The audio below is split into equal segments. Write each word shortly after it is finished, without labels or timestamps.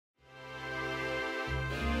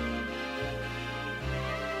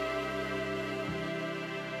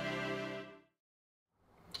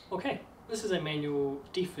Okay, this is a manual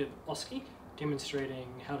Defib OSCE demonstrating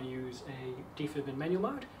how to use a Defib in manual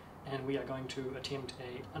mode, and we are going to attempt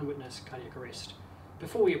a unwitnessed cardiac arrest.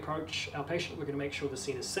 Before we approach our patient, we're going to make sure the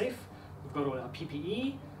scene is safe. We've got all our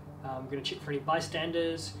PPE. We're going to check for any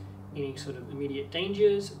bystanders, any sort of immediate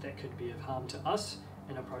dangers that could be of harm to us,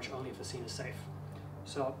 and approach only if the scene is safe.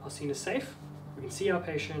 So our scene is safe, we can see our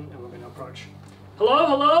patient, and we're going to approach. Hello,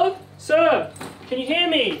 hello? Sir, can you hear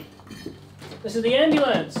me? This is the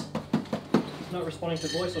ambulance. Not responding to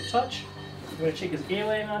voice or touch. I'm going to check his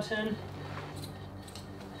airway, Martin.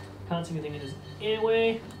 Can't see anything in his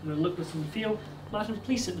airway. I'm going to look, listen, and feel. Martin,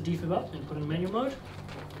 please set the Defib up and put it in manual mode.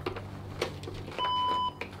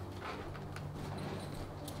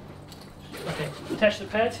 Okay, attach the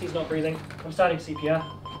pads. He's not breathing. I'm starting CPR.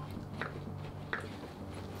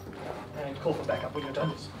 And call for backup when you're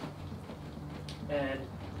done. And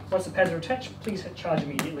once the pads are attached, please hit charge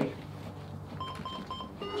immediately.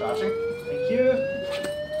 Charging. Thank you.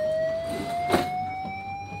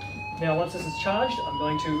 Now once this is charged, I'm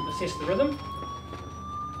going to assess the rhythm.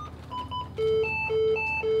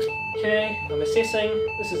 Okay, I'm assessing.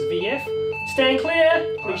 This is VF. Stand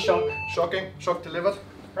clear. Please shock. Shocking. Shock delivered.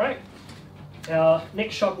 Right. Our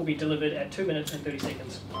next shock will be delivered at 2 minutes and 30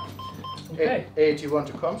 seconds. Okay. AT1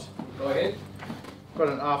 to comms. Go ahead. Got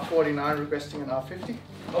an R49 requesting an R50.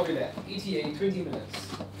 Copy that. ETA 20 minutes.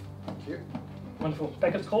 Thank you. Wonderful.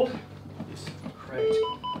 Backup's called? Yes. Great.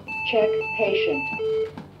 Check patient.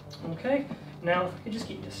 Okay. Now, if we could just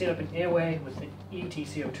get you to set up an airway with the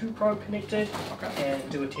ETCO2 probe connected, Okay. and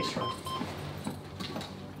do a test run.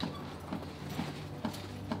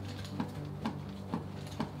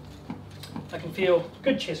 I can feel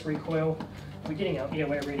good chest recoil. We're getting our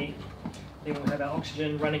airway ready. Then we'll have our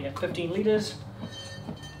oxygen running at 15 litres,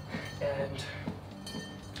 and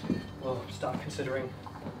we'll start considering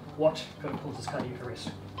what could cause this cardiac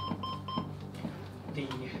arrest. The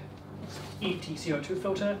ETCO2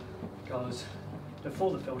 filter goes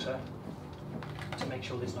before the filter to make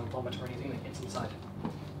sure there's no vomit or anything that gets inside.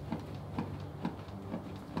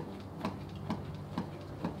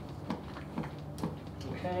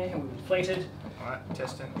 Okay, and we've inflated. Alright,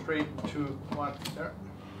 testing. 3, 2, 1, there.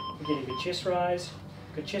 We're getting good chest rise.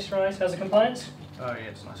 Good chest rise. How's the compliance? Oh yeah,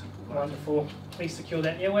 it's nice and cool. Wonderful. Please secure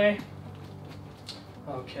that airway.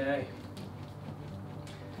 Okay.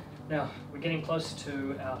 Now, we're getting close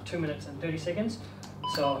to our 2 minutes and 30 seconds.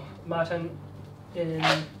 So, Martin, in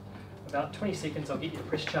about 20 seconds, I'll get you to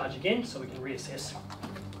press charge again so we can reassess.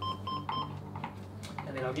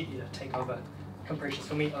 And then I'll get you to take over compressions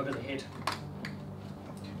for me over the head.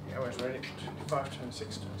 Yeah, I was ready. 25,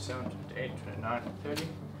 26, 27, 28, 29, 30.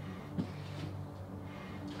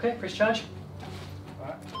 Okay, press charge.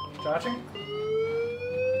 Alright, charging.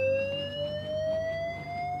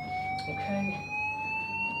 Okay.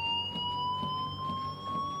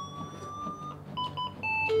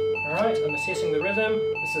 Alright, I'm assessing the rhythm.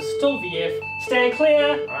 This is still VF. Stand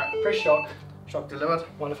clear. Alright, Press shock. shock delivered.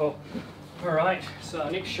 Wonderful. Alright, so our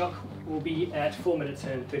next shock will be at 4 minutes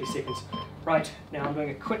and 30 seconds. Right, now I'm doing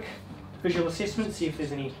a quick visual assessment, see if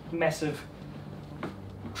there's any massive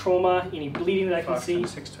trauma, any bleeding that I can 5, see.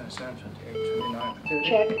 26, 27, 28, 29, 30.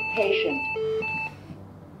 Check patient.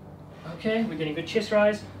 Okay, we're getting good chest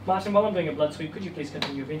rise. Martin, while I'm doing a blood sweep, could you please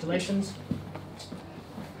continue ventilations?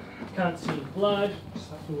 Can't see blood,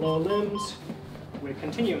 lower limbs. We're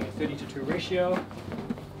continuing a 30:2 ratio.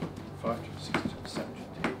 5, 26, 27,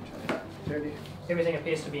 28, 29, 30. Everything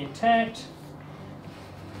appears to be intact.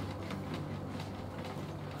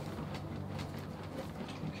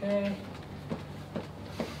 Okay.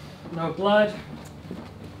 No blood.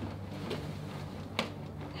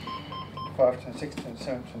 5, 26,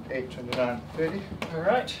 27, 28, 29, 30.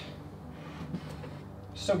 Alright.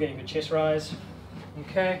 Still getting good chest rise.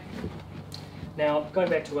 Okay. Now, going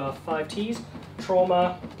back to our 5 T's.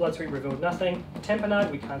 Trauma, blood sweep revealed nothing. Tamponade,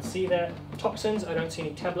 we can't see that. Toxins, I don't see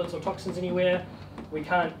any tablets or toxins anywhere. We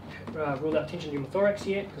can't rule out tension pneumothorax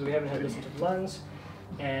yet because we haven't had listen to the lungs.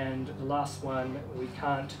 And the last one, we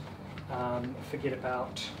can't forget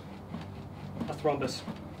about a thrombus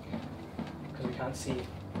because we can't see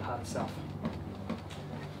the heart itself.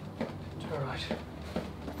 Alright.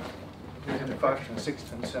 5, 26,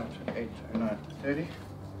 27, 28, 29, 30.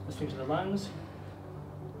 Listening to the lungs.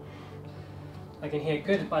 I can hear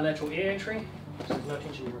good bilateral air entry, so there's no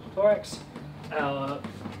tension in the thorax. Our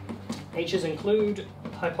H's include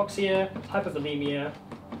hypoxia, hypovolemia,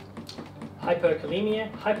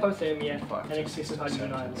 hyperkalemia, hypothermia, 5, and excessive hydrogen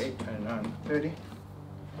 28, 29, 30.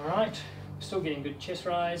 Alright, still getting good chest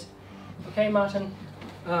rise. Okay, Martin,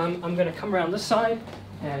 I'm going to come around this side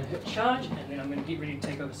and hit charge, and then I'm going to get ready to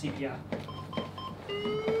take over CPR.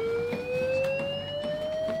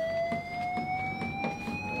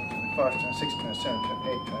 25, 26, 27,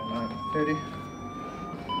 28, 29, 30.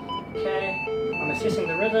 Okay, I'm assessing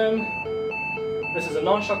the rhythm. This is a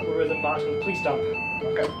non-shockable rhythm, Martin. Please dump.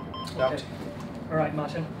 Okay, dumped. Okay. All right,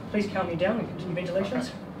 Martin. Please count me down and continue ventilations.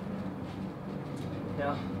 Okay.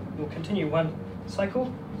 Now, we'll continue one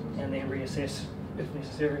cycle and then reassess if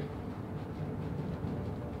necessary.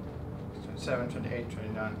 27, 28,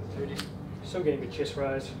 29, 30. Still getting good chest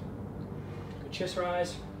rise. Good chest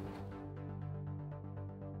rise.